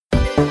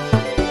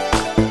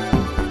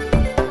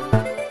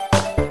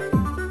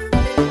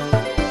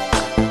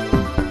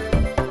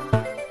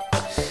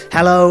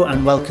Hello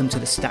and welcome to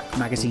the Stack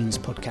Magazine's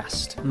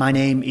podcast. My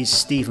name is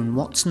Stephen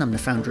Watson, I'm the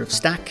founder of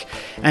Stack,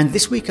 and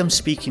this week I'm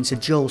speaking to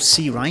Joel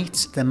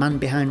Seawright, the man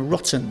behind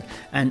Rotten,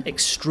 an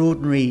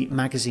extraordinary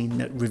magazine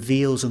that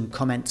reveals and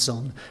comments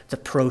on the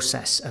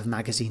process of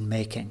magazine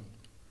making.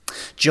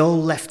 Joel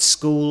left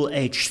school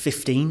aged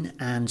 15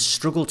 and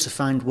struggled to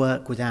find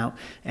work without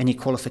any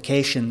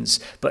qualifications,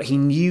 but he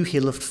knew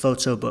he loved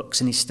photo books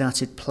and he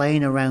started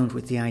playing around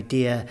with the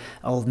idea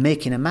of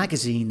making a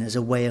magazine as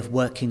a way of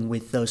working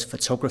with those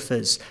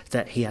photographers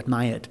that he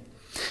admired.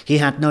 He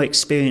had no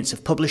experience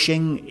of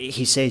publishing.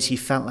 He says he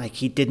felt like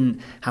he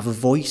didn't have a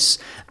voice,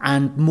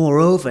 and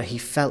moreover he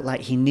felt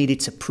like he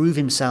needed to prove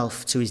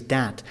himself to his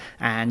dad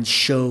and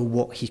show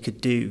what he could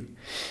do.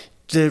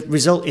 The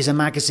result is a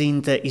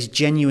magazine that is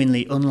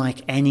genuinely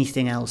unlike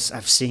anything else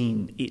I've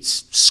seen.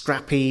 It's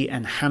scrappy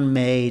and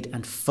handmade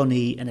and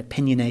funny and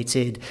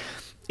opinionated.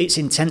 It's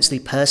intensely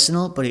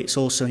personal, but it's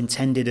also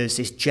intended as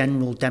this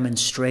general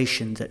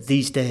demonstration that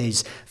these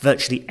days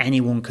virtually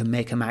anyone can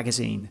make a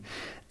magazine.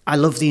 I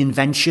love the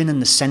invention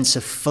and the sense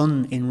of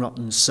fun in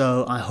Rotten,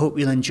 so I hope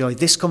you'll enjoy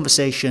this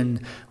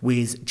conversation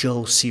with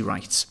Joel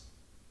Seawright.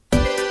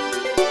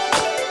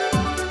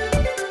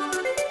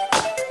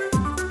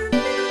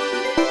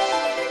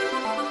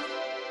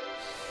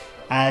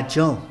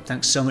 Joel,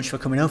 thanks so much for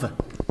coming over.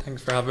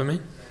 Thanks for having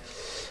me.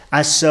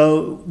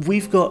 So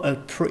we've got a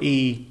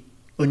pretty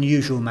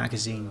unusual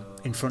magazine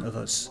in front of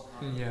us.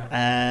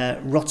 Yeah.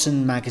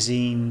 Rotten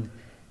magazine.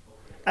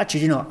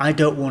 Actually, I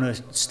don't want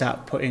to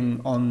start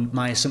putting on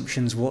my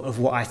assumptions of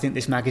what I think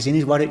this magazine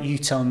is. Why don't you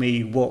tell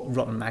me what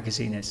Rotten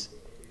magazine is?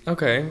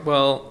 Okay,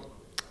 well,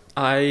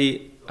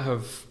 I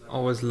have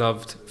always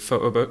loved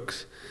photo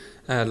books.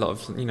 A lot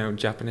of,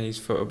 Japanese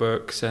photo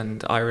books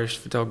and Irish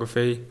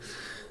photography.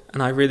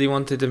 And I really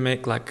wanted to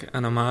make like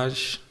an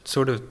homage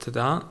sort of to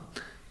that.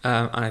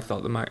 And I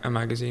thought a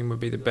magazine would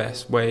be the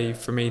best way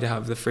for me to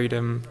have the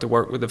freedom to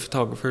work with the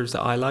photographers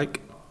that I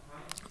like,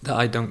 that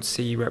I don't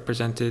see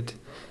represented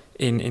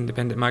in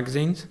independent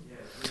magazines.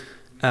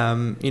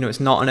 It's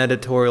not an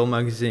editorial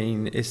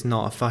magazine, it's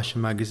not a fashion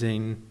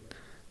magazine.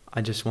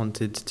 I just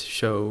wanted to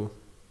show,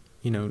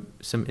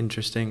 some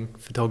interesting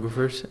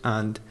photographers,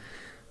 and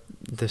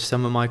there's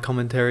some of my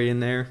commentary in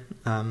there.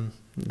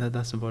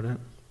 That's about it.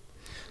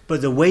 But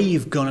the way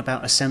you've gone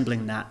about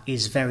assembling that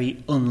is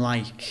very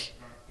unlike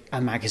a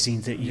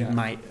magazine that you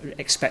might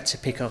expect to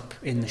pick up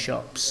in the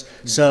shops.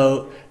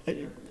 So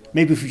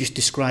maybe if we just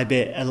describe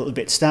it a little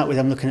bit to start with,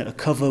 I'm looking at a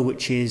cover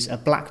which is a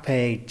black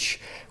page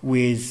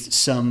with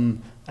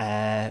some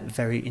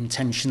very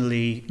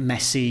intentionally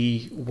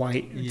messy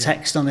white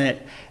text on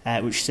it,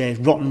 which says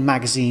Rotten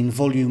Magazine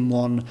Volume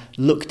 1,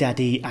 Look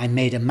Daddy, I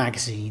Made a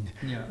Magazine,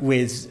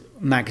 with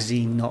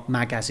magazine, not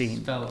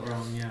magazine. Spell it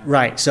wrong, yeah.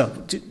 Right, so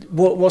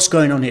what's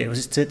going on here?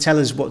 Was it to tell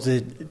us what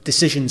the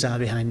decisions are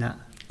behind that?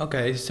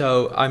 Okay,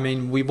 so,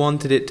 we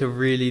wanted it to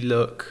really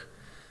look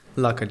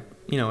like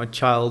a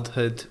child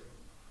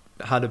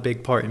had a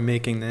big part in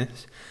making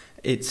this.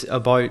 It's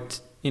about,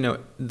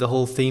 the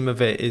whole theme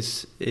of it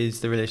is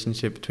the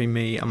relationship between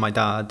me and my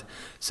dad.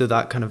 So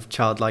that kind of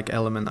childlike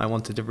element I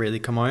wanted to really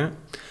come out.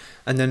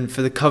 And then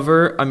for the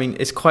cover,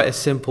 it's quite a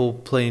simple,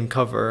 plain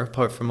cover,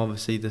 apart from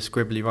obviously the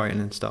scribbly writing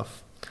and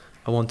stuff.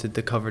 I wanted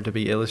the cover to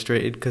be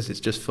illustrated because it's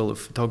just full of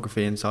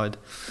photography inside.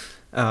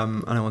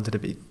 And I wanted it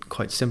to be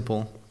quite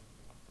simple,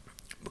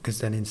 because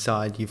then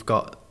inside you've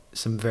got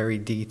some very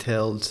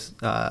detailed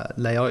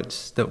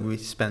layouts that we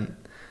spent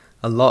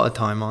a lot of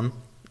time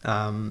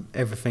on.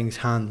 Everything's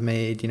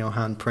handmade,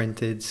 hand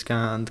printed,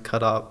 scanned,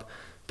 cut up,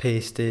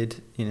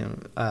 pasted.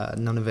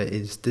 None of it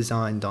is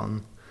designed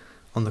on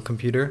the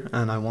computer,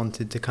 and I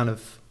wanted to kind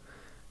of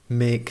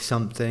make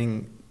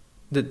something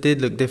that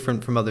did look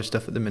different from other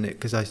stuff at the minute,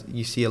 because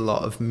you see a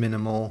lot of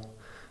minimal,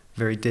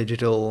 very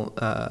digital,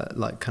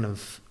 like kind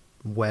of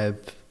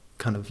web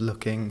kind of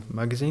looking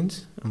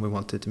magazines, and we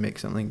wanted to make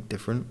something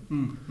different.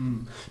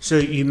 Mm-hmm. So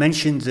you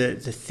mentioned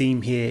that the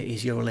theme here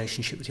is your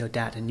relationship with your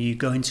dad, and you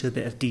go into a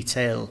bit of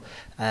detail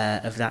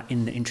of that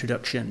in the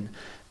introduction.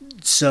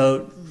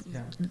 So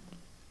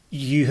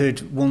you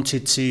had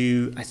wanted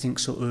to, I think,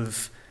 sort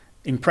of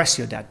impress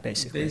your dad,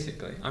 basically.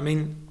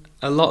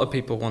 A lot of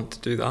people want to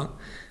do that.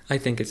 I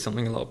think it's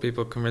something a lot of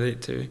people can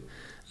relate to.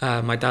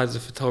 My dad's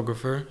a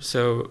photographer,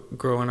 so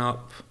growing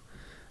up,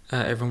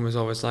 everyone was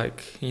always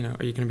like, are you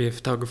going to be a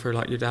photographer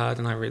like your dad?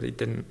 And I really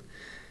didn't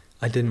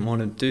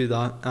want to do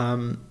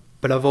that.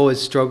 But I've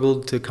always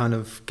struggled to kind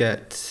of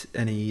get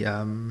any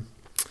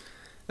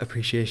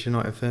appreciation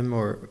out of him,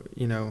 or,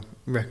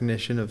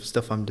 recognition of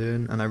stuff I'm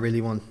doing. And I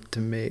really want to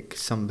make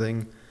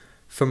something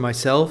for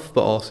myself,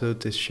 but also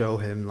to show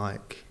him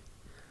like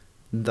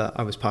that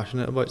I was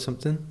passionate about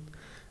something,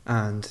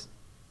 and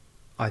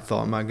I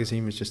thought a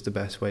magazine was just the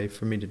best way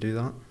for me to do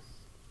that.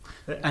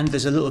 And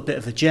there's a little bit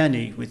of a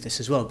journey with this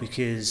as well,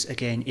 because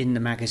again in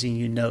the magazine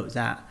you note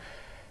that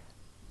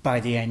by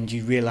the end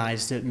you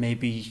realise that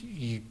maybe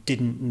you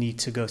didn't need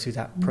to go through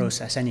that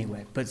process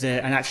anyway,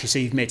 and actually so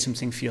you've made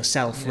something for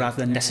yourself rather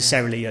than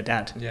necessarily your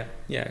dad.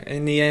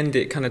 In the end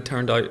it kind of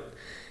turned out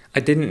I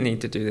didn't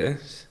need to do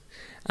this.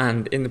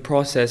 And in the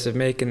process of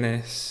making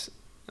this,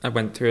 I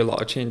went through a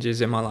lot of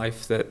changes in my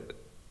life that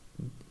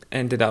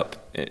ended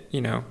up,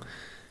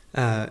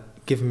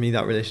 giving me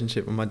that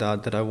relationship with my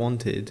dad that I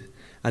wanted.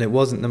 And it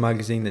wasn't the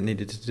magazine that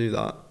needed to do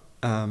that,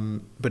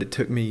 but it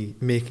took me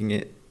making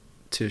it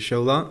to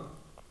show that.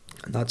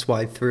 And that's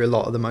why through a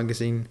lot of the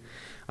magazine,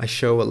 I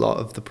show a lot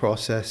of the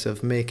process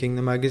of making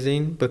the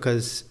magazine,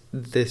 because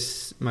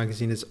this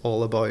magazine is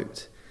all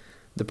about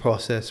the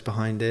process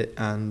behind it,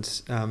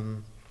 and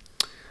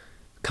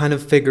kind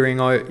of figuring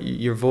out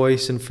your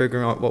voice and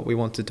figuring out what we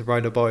wanted to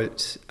write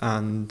about.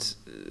 And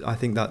I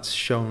think that's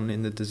shown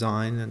in the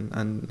design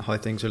and how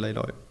things are laid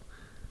out.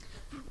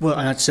 Well,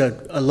 and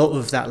so a lot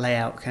of that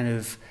layout kind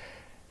of,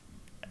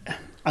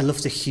 I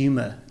love the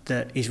humour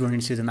that is running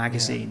through the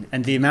magazine,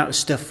 and the amount of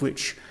stuff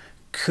which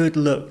could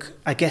look,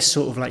 I guess,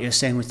 sort of like you're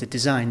saying with the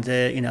design,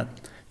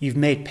 you've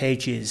made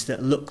pages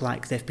that look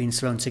like they've been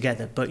thrown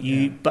together, but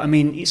I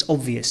mean, it's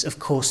obvious, of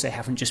course they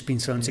haven't just been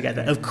thrown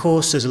together. Of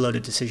course there's a lot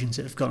of decisions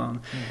that have gone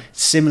on.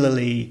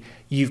 Similarly,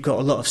 you've got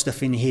a lot of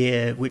stuff in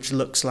here which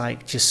looks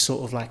like just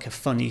sort of like a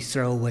funny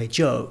throwaway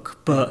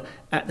joke, but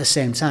at the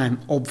same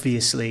time,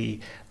 obviously,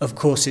 of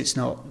course it's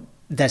not,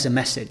 there's a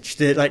message.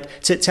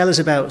 Tell us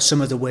about some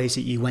of the ways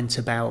that you went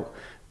about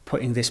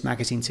putting this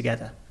magazine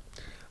together.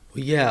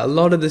 Well, yeah, a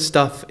lot of the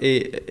stuff,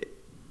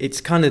 it's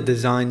kind of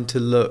designed to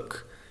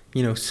look,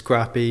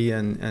 scrappy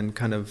and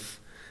kind of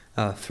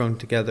thrown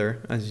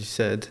together, as you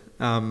said.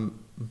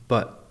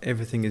 But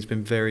everything has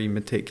been very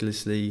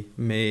meticulously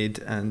made,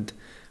 and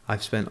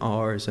I've spent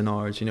hours and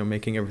hours,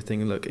 making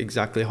everything look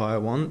exactly how I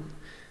want.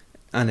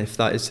 And if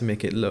that is to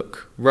make it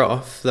look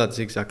rough, that's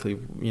exactly,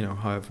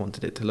 how I've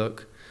wanted it to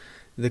look.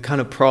 The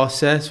kind of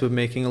process with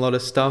making a lot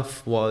of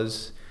stuff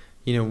was,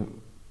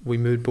 we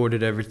mood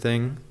boarded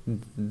everything,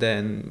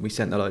 then we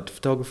sent that out to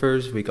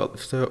photographers. We got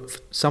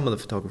some of the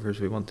photographers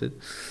we wanted.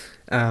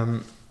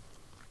 And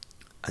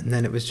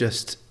then it was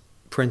just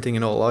printing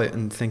it all out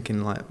and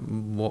thinking, like,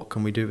 what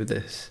can we do with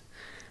this?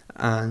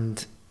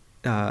 And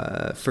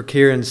for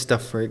Kieran's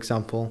stuff, for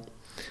example.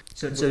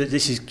 So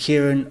this is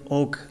Kieran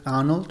Og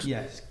Arnold?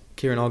 Yes,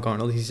 Kieran Og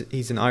Arnold.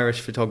 He's an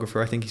Irish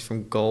photographer. I think he's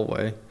from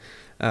Galway.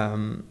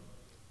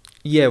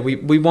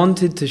 We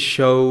wanted to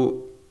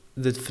show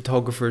the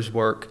photographer's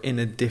work in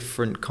a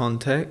different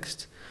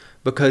context,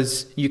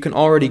 because you can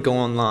already go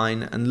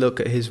online and look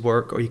at his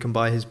work, or you can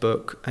buy his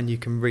book and you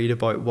can read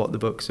about what the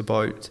book's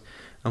about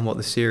and what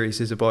the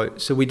series is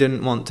about. So we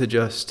didn't want to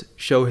just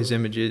show his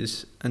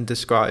images and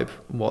describe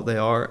what they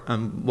are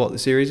and what the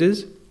series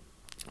is.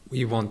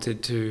 We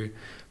wanted to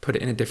put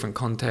it in a different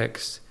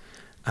context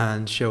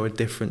and show a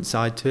different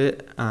side to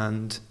it.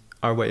 And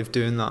our way of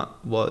doing that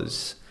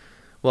was,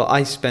 well,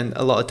 I spent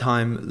a lot of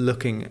time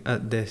looking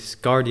at this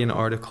Guardian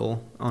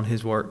article on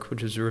his work,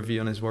 which was a review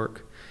on his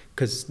work,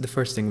 because the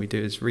first thing we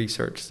do is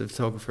research the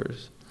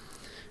photographers.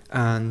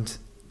 And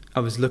I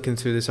was looking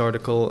through this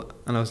article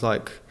and I was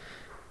like,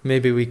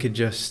 maybe we could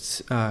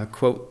just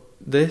quote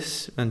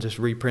this and just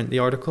reprint the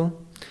article.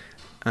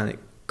 And it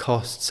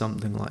cost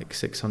something like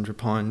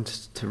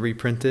 £600 to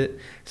reprint it.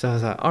 So I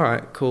was like, all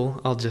right,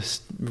 cool, I'll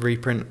just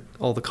reprint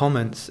all the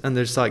comments. And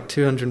there's like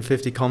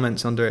 250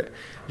 comments under it,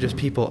 just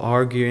people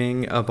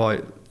arguing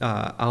about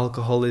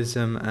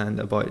alcoholism and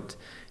about,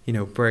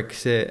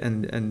 Brexit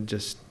and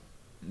just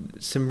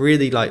some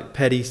really like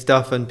petty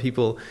stuff, and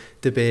people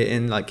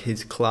debating like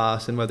his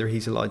class and whether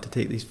he's allowed to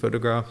take these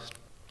photographs.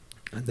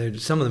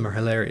 And some of them are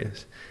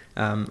hilarious.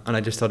 And I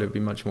just thought it would be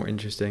much more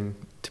interesting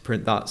to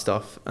print that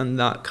stuff. And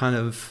that kind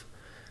of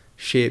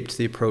shaped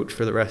the approach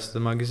for the rest of the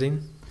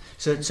magazine.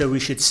 So we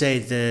should say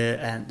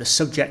the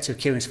subject of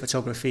Kieran's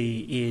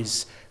photography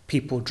is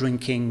people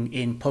drinking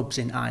in pubs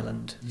in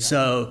Ireland. Yeah.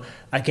 So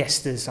I guess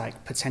there's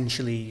like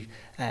potentially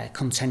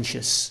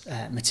contentious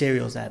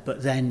material there.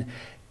 But then,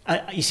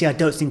 I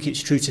don't think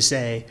it's true to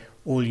say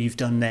all you've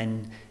done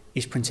then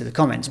is printed the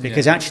comments,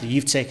 because actually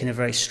you've taken a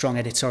very strong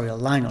editorial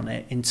line on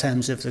it in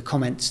terms of the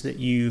comments that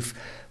you've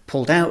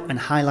pulled out and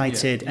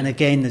highlighted. And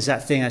again, there's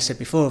that thing I said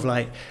before of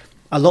like,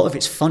 a lot of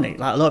it's funny,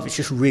 like a lot of it's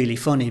just really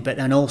funny, but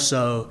then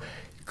also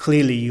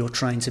clearly you're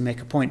trying to make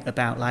a point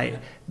about like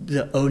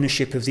the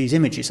ownership of these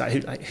images,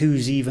 like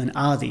whose even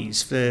are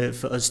these for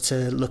us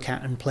to look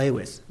at and play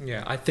with.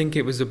 Yeah, I think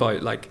it was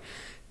about like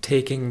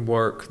taking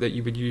work that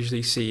you would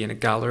usually see in a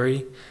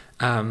gallery,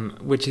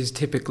 which is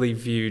typically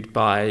viewed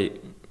by,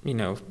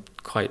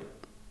 quite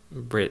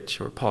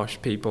rich or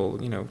posh people.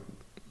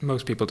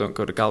 Most people don't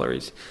go to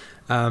galleries.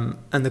 And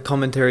the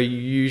commentary you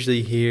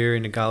usually hear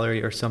in a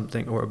gallery or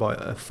something, or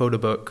about a photo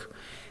book,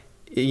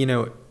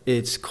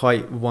 it's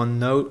quite one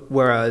note,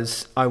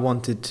 whereas I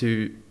wanted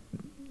to,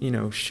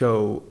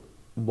 show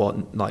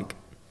what like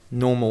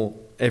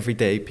normal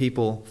everyday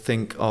people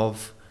think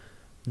of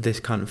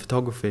this kind of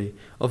photography.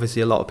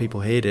 Obviously a lot of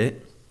people hate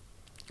it,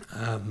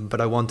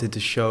 but I wanted to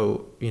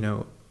show,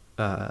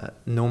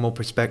 normal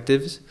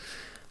perspectives,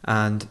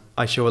 and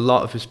I show a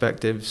lot of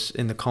perspectives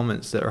in the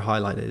comments that are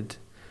highlighted.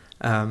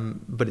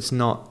 But it's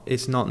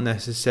not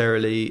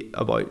necessarily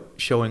about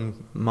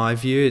showing my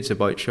view. It's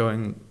about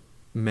showing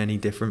many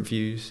different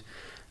views.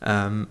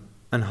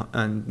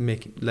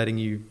 and letting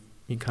you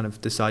kind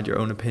of decide your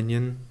own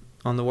opinion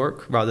on the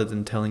work rather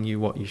than telling you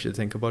what you should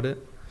think about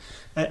it.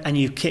 And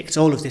you kicked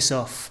all of this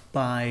off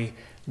by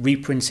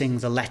reprinting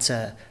the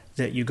letter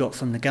that you got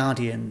from The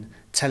Guardian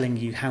telling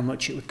you how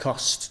much it would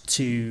cost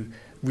to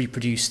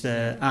reproduce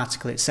the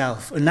article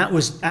itself. And that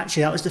was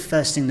the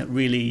first thing that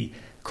really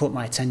caught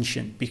my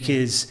attention,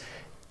 because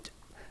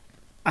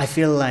I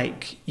feel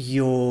like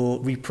you're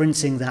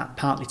reprinting that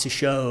partly to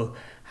show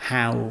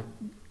how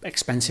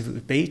expensive it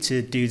would be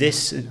to do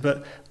this,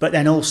 but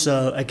then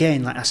also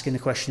again like asking the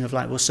question of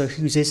like, well, so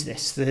whose is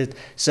this?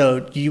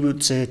 So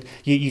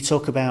you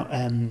talk about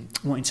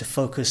wanting to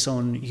focus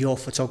on your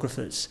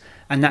photographers,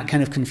 and that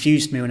kind of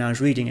confused me when I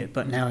was reading it,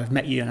 but now I've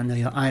met you and I know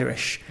you're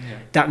Irish.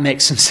 That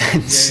makes some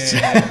sense.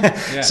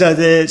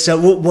 So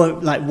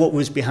what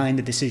was behind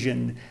the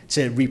decision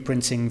to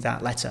reprinting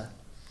that letter?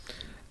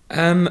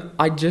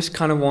 I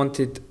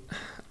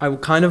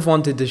kind of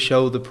wanted to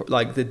show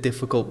the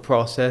difficult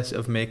process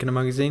of making a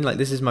magazine. Like,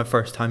 this is my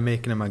first time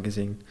making a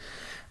magazine,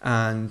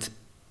 and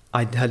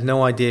I had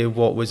no idea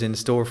what was in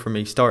store for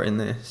me starting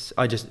this.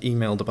 I just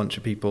emailed a bunch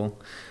of people,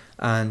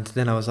 and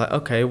then I was like,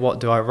 okay, what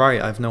do I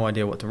write? I have no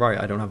idea what to write.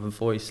 I don't have a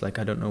voice. Like,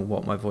 I don't know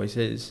what my voice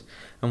is.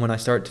 And when I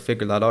started to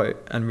figure that out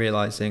and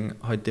realizing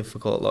how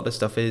difficult a lot of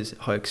stuff is,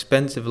 how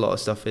expensive a lot of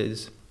stuff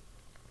is,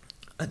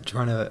 and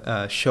trying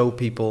to show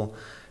people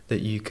that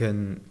you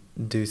can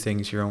do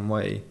things your own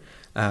way.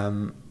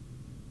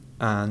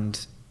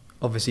 And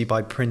obviously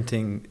by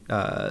printing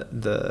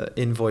the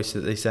invoice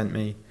that they sent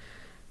me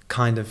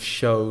kind of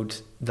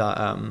showed that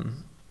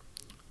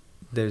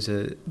there's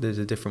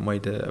a different way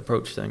to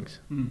approach things.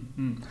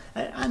 Mm-hmm.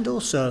 And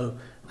also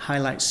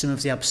highlights some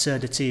of the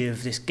absurdity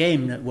of this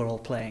game that we're all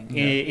playing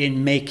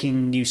in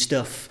making new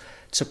stuff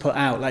to put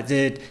out. Like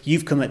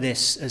you've come at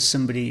this as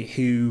somebody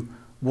who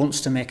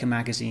wants to make a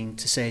magazine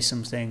to say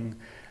something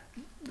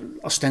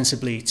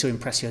ostensibly to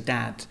impress your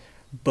dad,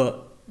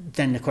 but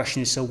then the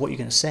question is, so what are you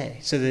going to say?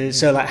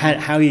 So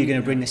how are you going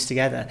to bring this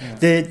together?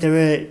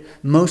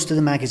 Most of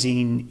the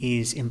magazine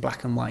is in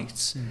black and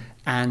white,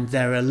 and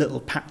there are little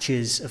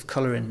patches of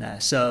colour in there.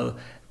 So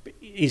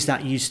is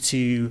that used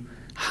to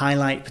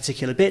highlight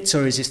particular bits,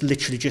 or is this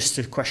literally just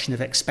a question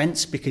of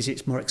expense because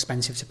it's more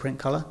expensive to print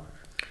colour?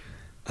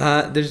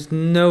 There's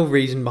no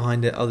reason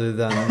behind it other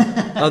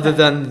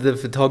than the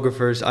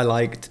photographers I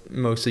liked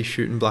mostly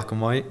shooting black and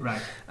white.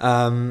 Right.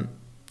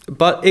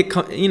 But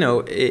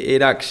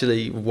it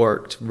actually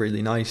worked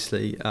really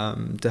nicely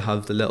to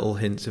have the little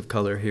hints of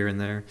colour here and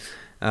there.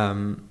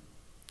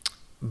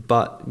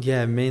 But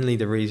yeah, mainly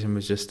the reason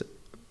was just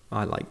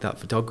I like that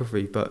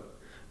photography. But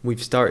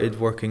we've started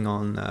working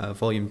on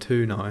volume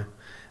 2 now,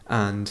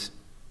 and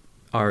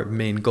our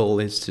main goal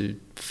is to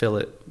fill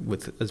it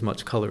with as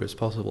much colour as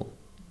possible.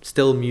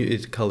 Still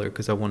muted colour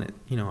because I want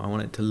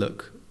it to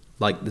look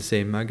like the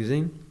same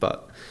magazine.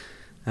 But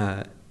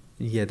that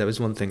was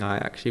one thing I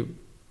actually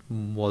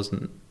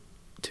wasn't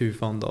too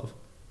fond of.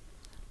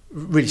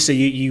 Really? So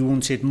you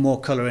wanted more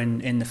colour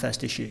in the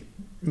first issue?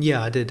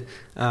 Yeah, I did.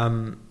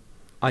 I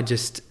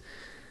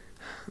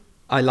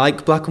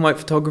like black and white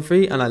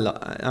photography,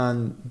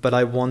 but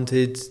I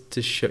wanted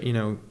to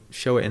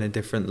show it in a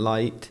different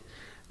light,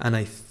 and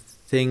I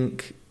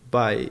think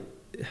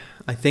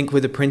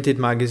with a printed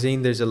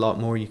magazine there's a lot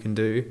more you can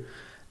do,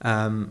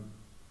 and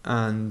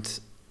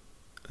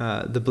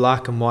the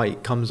black and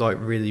white comes out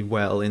really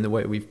well in the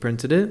way we've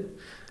printed it.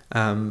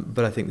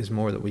 But I think there's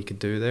more that we could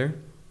do there.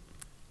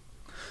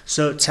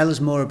 So tell us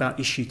more about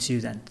issue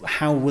 2 then.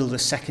 How will the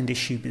second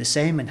issue be the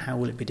same, and how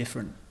will it be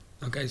different?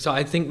 Okay, so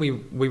I think we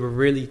were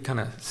really kind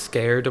of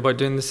scared about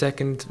doing the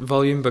second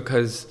volume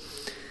because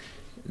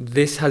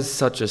this has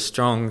such a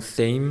strong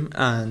theme,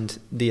 and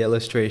the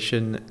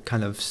illustration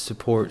kind of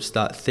supports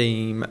that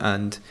theme,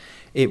 and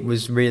it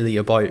was really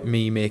about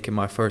me making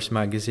my first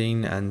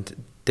magazine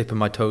and dipping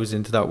my toes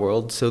into that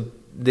world. So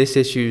this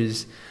issue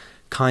is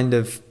kind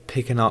of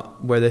picking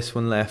up where this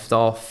one left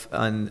off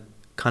and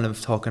kind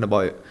of talking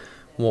about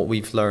what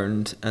we've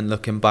learned and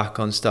looking back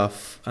on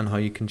stuff and how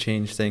you can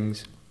change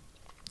things.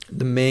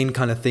 The main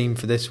kind of theme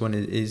for this one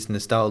is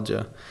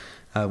nostalgia,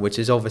 which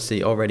is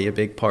obviously already a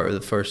big part of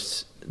the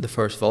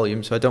first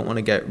volume, so I don't want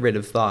to get rid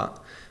of that.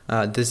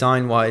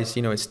 Design wise,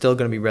 it's still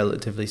going to be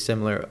relatively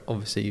similar.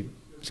 Obviously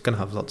it's going to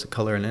have lots of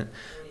colour in it.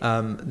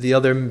 The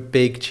other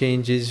big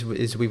changes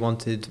is we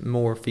wanted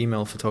more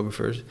female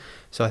photographers,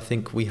 so I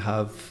think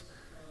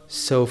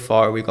so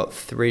far we got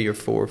 3 or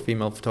 4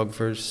 female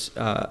photographers,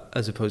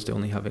 as opposed to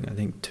only having, I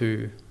think,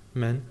 2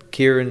 men.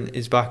 Kieran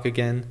is back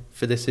again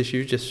for this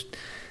issue, just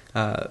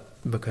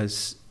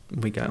because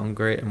we get on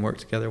great and work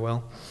together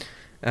well,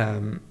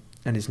 and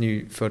his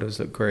new photos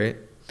look great.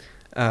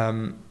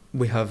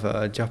 We have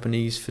a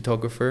Japanese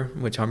photographer,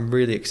 which I'm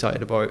really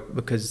excited about,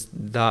 because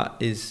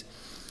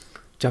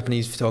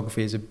Japanese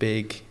photography is a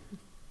big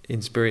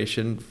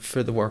inspiration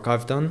for the work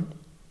I've done,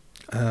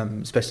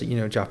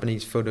 especially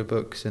Japanese photo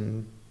books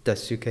and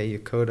Daisuke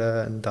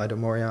Yokota and Daido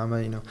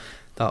Moriyama.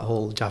 That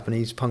whole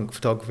Japanese punk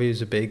photography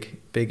is a big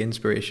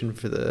inspiration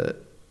for the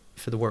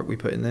work we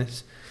put in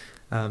this.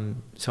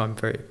 So I'm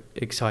very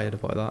excited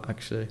about that,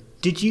 actually.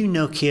 Did you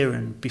know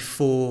Kieran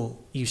before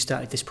you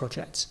started this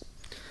project?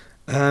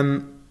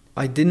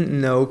 I didn't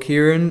know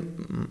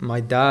Kieran. My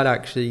dad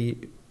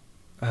actually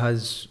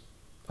has,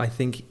 I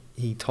think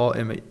he taught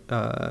him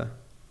at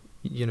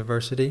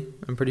university,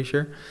 I'm pretty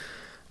sure.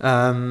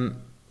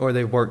 Or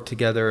they worked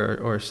together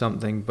or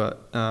something,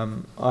 but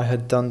I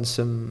had done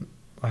some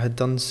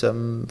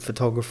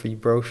photography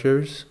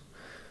brochures,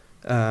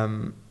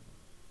 and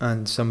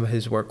some of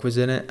his work was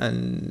in it,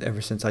 and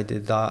ever since I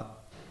did that,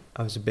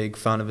 I was a big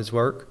fan of his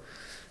work.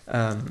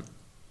 And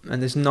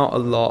there's not a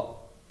lot.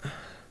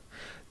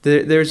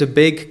 There's a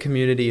big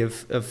community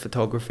of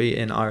photography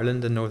in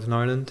Ireland, in Northern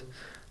Ireland,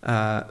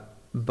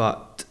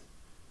 but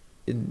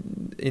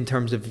in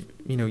terms of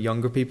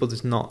younger people,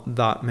 there's not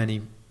that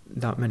many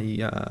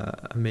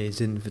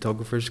amazing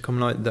photographers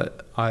coming out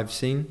that I've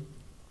seen.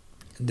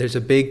 There's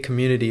a big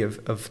community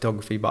of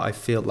photography, but I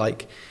feel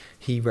like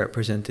he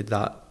represented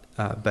that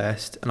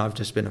best, and I've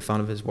just been a fan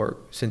of his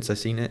work since I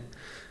seen it.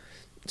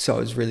 So I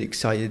was really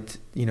excited,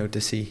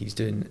 to see he's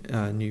doing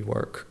new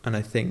work, and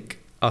I think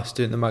us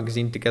doing the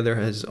magazine together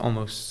has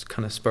almost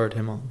kind of spurred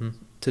him on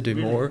to do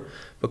more,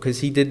 because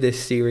he did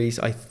this series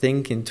I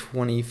think in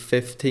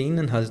 2015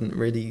 and hasn't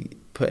really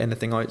put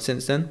anything out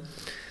since then,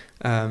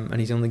 and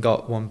he's only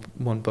got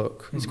one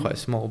book. It's quite a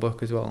small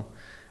book as well,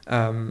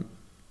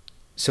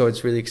 so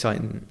it's really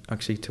exciting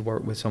actually to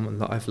work with someone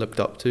that I've looked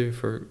up to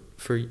for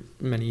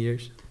many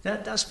years.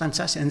 That's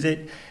fantastic,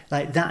 and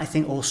that I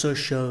think also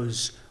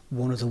shows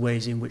one of the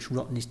ways in which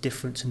Rotten is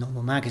different to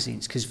normal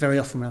magazines, because very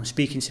often when I'm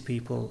speaking to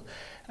people,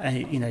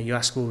 you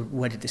ask, well,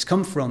 where did this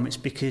come from? It's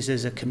because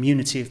there's a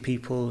community of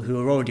people who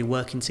are already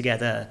working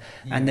together,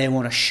 and they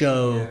want to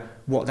show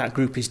what that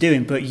group is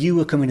doing. But you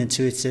were coming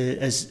into it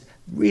as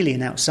really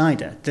an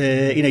outsider.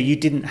 You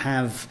didn't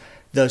have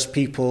those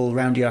people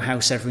around your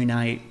house every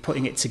night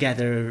putting it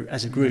together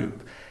as a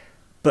group.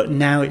 But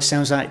now it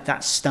sounds like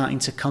that's starting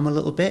to come a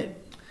little bit.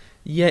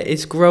 Yeah,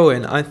 it's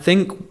growing. I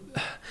think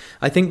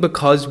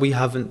because we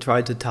haven't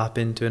tried to tap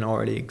into an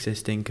already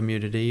existing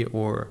community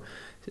or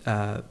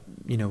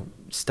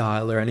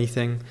style or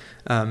anything,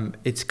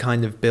 it's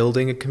kind of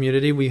building a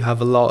community. We have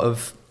a lot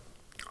of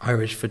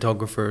Irish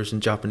photographers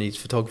and Japanese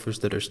photographers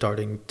that are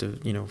starting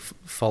to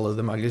follow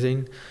the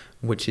magazine,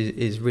 which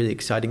is really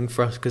exciting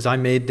for us, because I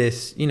made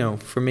this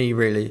for me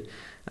really,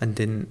 and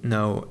didn't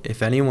know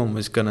if anyone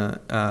was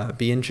gonna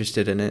be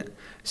interested in it.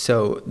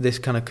 So this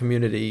kind of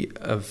community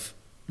of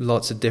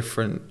lots of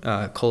different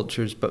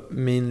cultures, but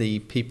mainly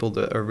people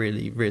that are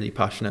really, really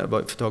passionate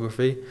about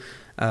photography.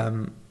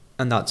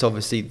 And that's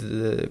obviously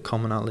the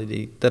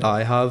commonality that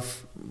I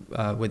have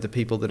with the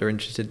people that are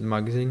interested in the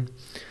magazine.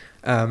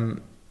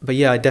 But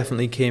yeah, I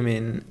definitely came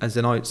in as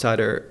an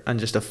outsider and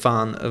just a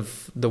fan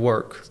of the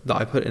work that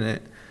I put in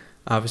it.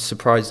 I was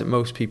surprised that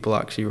most people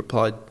actually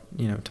replied,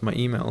 to my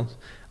emails.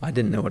 I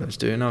didn't know what I was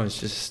doing. I was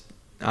just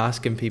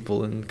asking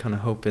people and kind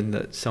of hoping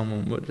that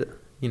someone would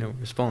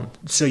respond.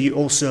 So you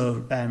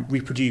also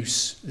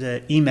reproduce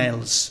the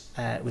emails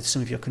with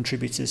some of your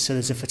contributors. So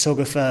there's a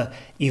photographer,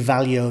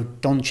 Ivalio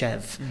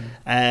Donchev,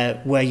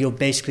 where you're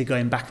basically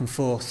going back and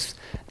forth,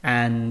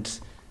 and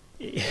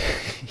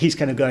he's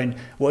kind of going,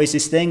 what is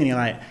this thing? And you're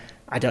like,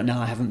 I don't know,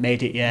 I haven't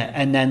made it yet.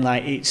 And then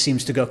it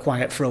seems to go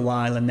quiet for a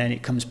while, and then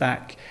it comes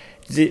back.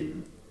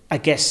 I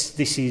guess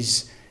this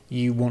is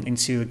you wanting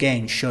to,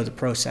 again, show the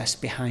process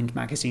behind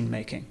magazine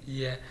making.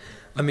 Yeah.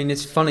 I mean,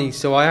 it's funny.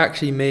 So I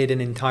actually made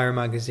an entire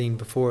magazine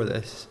before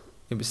this.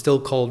 It was still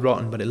called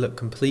Rotten, but it looked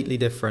completely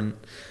different.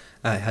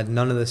 It had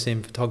none of the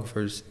same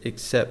photographers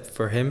except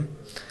for him.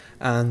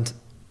 And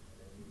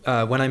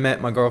when I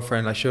met my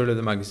girlfriend, I showed her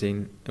the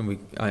magazine, and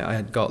I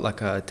had got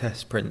a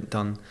test print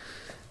done,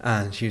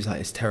 and she was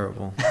like, "It's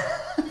terrible.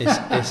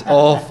 It's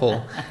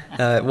awful.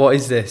 What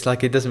is this?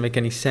 It doesn't make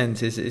any sense.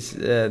 This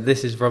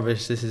is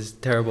rubbish. This is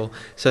terrible."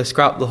 So I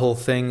scrapped the whole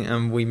thing,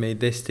 and we made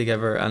this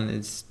together, and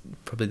it's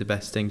probably the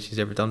best thing she's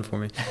ever done for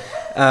me.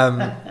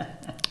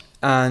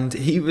 And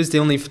he was the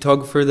only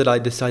photographer that I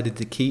decided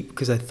to keep,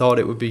 because I thought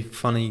it would be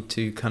funny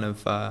to kind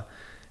of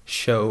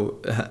show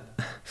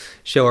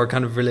our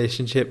kind of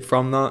relationship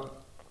from that,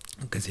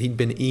 because he'd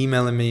been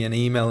emailing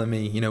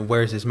me,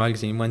 where's this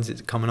magazine, when's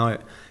it coming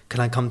out, can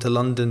I come to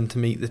London to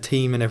meet the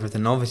team and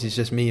everything. Obviously it's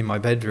just me in my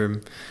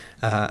bedroom,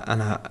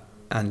 and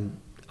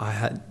I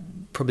had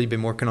probably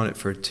been working on it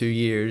for 2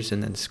 years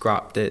and then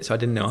scrapped it, so I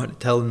didn't know how to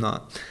tell them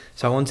that.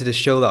 So I wanted to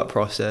show that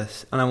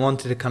process, and I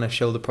wanted to kind of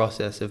show the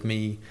process of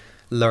me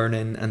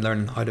learning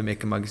how to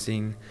make a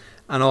magazine.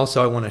 And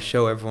also I want to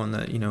show everyone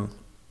that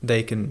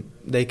they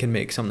can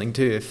make something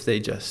too if they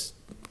just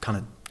kind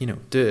of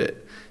do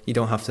it. You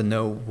don't have to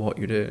know what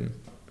you're doing,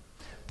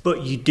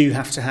 but you do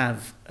have to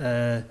have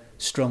a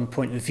strong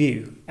point of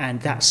view,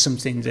 and that's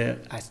something that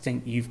I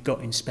think you've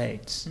got in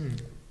spades.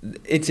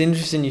 It's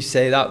interesting you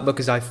say that,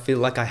 because I feel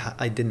like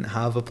I didn't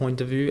have a point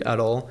of view at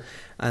all.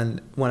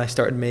 And when I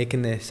started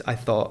making this, I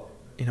thought,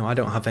 I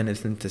don't have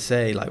anything to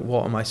say.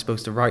 What am I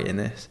supposed to write in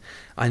this?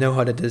 I know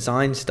how to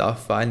design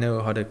stuff. I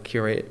know how to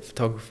curate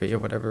photography or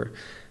whatever.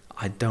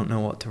 I don't know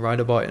what to write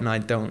about, and I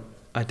don't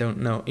I don't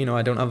know,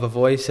 I don't have a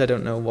voice, I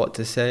don't know what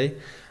to say.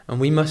 And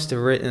we must have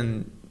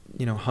written,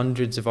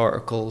 hundreds of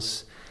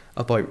articles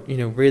about,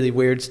 really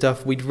weird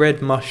stuff. We'd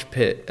read Mush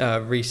Pit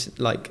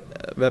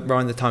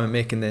around the time of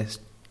making this,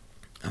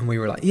 and we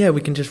were like, yeah,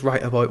 we can just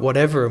write about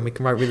whatever, and we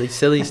can write really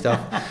silly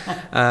stuff.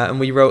 And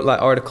we wrote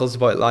like articles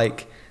about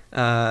like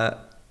how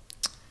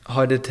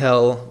to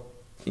tell,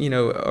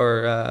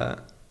 or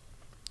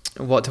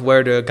what to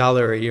wear to a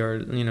gallery,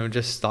 or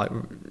just like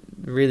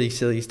really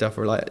silly stuff.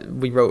 Or like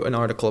we wrote an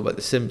article about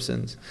The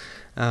Simpsons,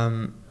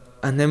 and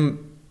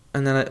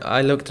then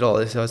I looked at all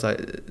this. I was like,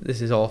 this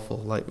is awful.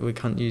 Like, we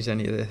can't use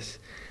any of this.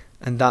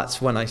 And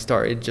that's when I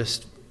started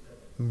just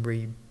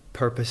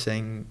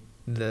repurposing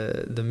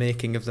the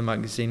making of the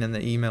magazine and the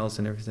emails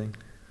and everything.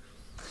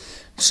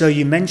 So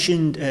you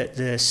mentioned at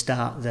the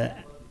start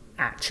that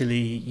actually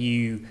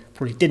you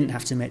probably didn't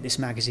have to make this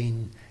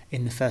magazine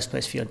in the first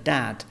place for your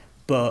dad,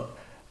 but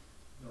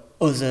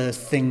other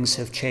things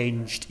have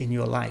changed in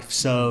your life.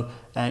 So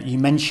you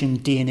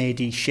mentioned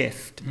D&AD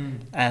Shift.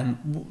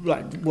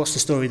 What's the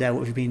story there?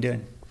 What have you been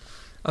doing?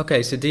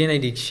 Okay, so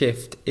D&AD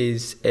Shift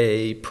is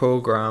a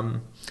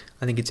program.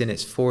 I think it's in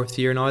its 4th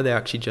year now. They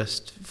actually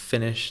just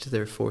finished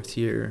their 4th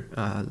year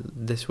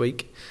this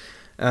week.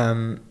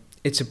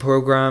 It's a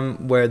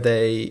program where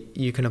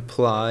you can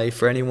apply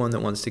for anyone that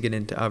wants to get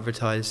into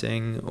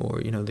advertising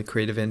or the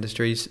creative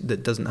industries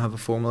that doesn't have a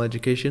formal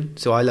education.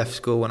 So I left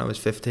school when I was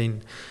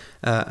 15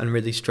 and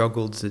really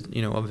struggled to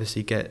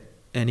obviously get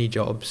any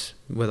jobs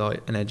without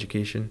an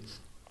education.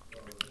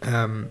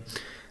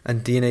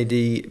 And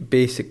D&AD,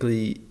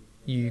 basically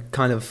you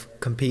kind of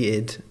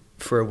competed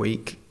for a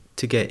week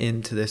to get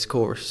into this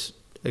course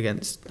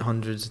against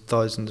hundreds of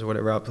thousands or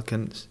whatever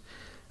applicants,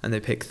 and they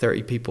picked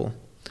 30 people.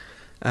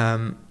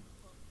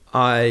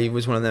 I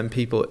was one of them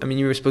people. I mean,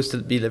 you were supposed to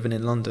be living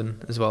in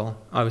London as well.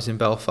 I was in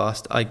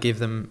Belfast. I gave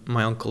them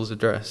my uncle's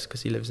address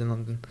because he lives in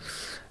London.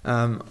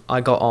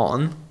 I got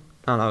on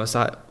and I was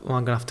like, well,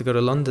 I'm going to have to go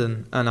to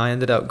London. And I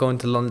ended up going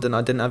to London.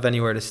 I didn't have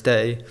anywhere to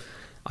stay.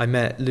 I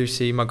met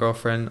Lucy, my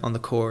girlfriend, on the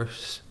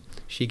course.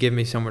 She gave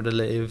me somewhere to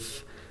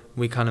live.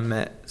 We kind of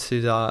met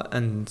through that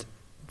and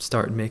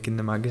started making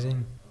the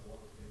magazine.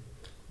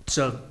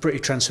 So pretty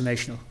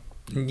transformational.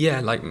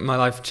 Yeah, like my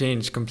life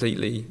changed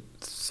completely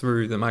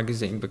through the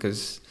magazine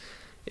because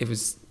it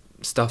was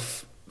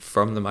stuff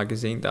from the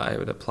magazine that I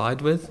had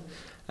applied with.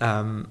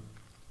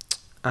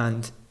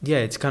 And yeah,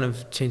 it's kind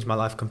of changed my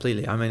life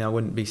completely. I mean, I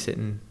wouldn't be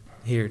sitting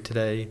here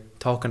today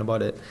talking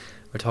about it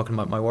or talking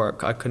about my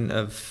work. I couldn't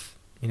have,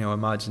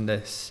 imagined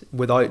this.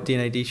 Without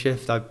D&AD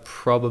Shift, I'd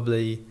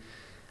probably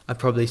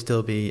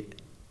still be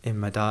in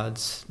my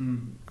dad's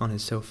on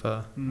his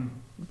sofa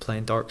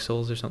playing Dark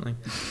Souls or something.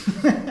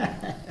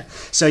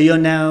 So you're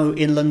now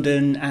in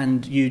London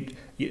and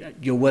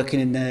you're working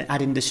in the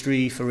ad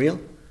industry for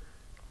real?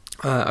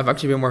 I've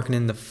actually been working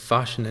in the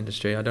fashion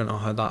industry. I don't know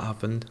how that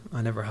happened.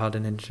 I never had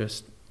an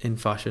interest in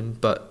fashion,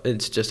 but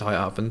it's just how it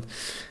happened.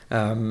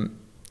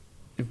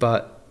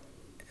 But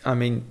I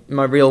mean,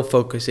 my real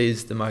focus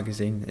is the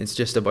magazine. It's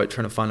just about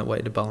trying to find a way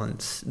to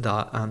balance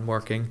that and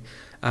working.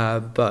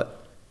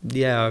 But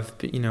yeah, I've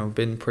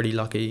been pretty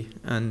lucky,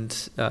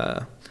 and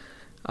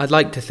I'd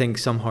like to think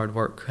some hard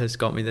work has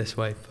got me this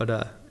way.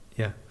 But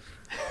yeah.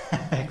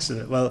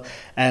 Excellent. Well,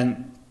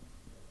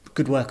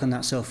 good work on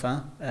that so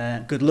far.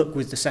 Good luck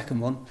with the second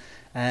one,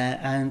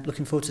 and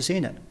looking forward to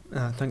seeing it.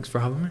 Thanks for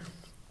having me.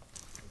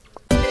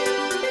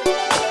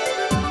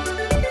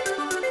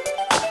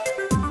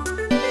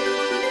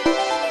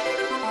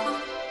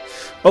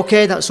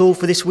 Okay, that's all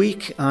for this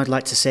week. I'd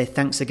like to say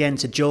thanks again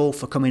to Joel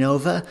for coming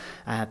over.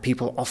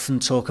 People often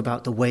talk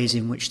about the ways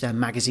in which their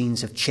magazines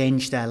have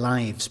changed their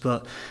lives,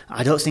 but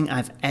I don't think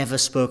I've ever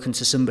spoken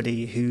to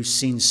somebody who's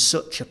seen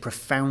such a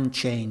profound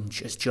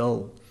change as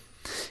Joel.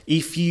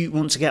 If you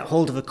want to get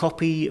hold of a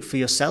copy for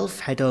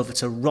yourself, head over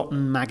to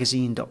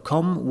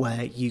rottenmagazine.com,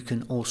 where you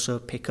can also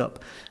pick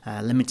up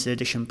limited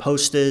edition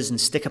posters and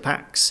sticker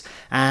packs,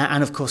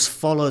 and of course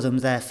follow them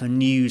there for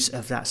news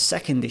of that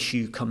second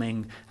issue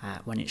coming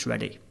when it's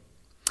ready.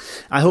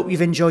 I hope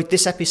you've enjoyed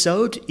this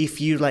episode. If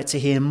you'd like to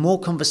hear more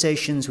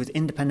conversations with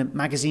independent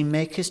magazine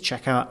makers,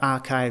 check out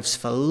archives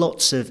for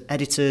lots of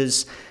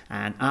editors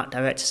and art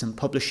directors and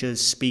publishers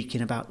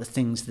speaking about the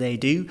things they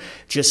do.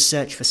 Just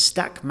search for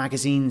Stack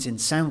Magazines in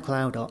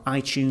SoundCloud or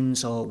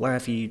iTunes or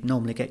wherever you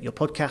normally get your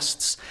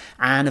podcasts.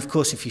 And of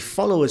course, if you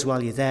follow us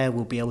while you're there,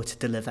 we'll be able to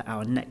deliver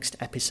our next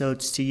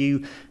episodes to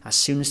you as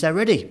soon as they're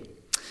ready.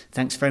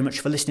 Thanks very much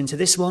for listening to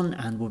this one,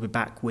 and we'll be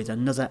back with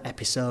another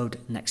episode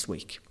next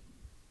week.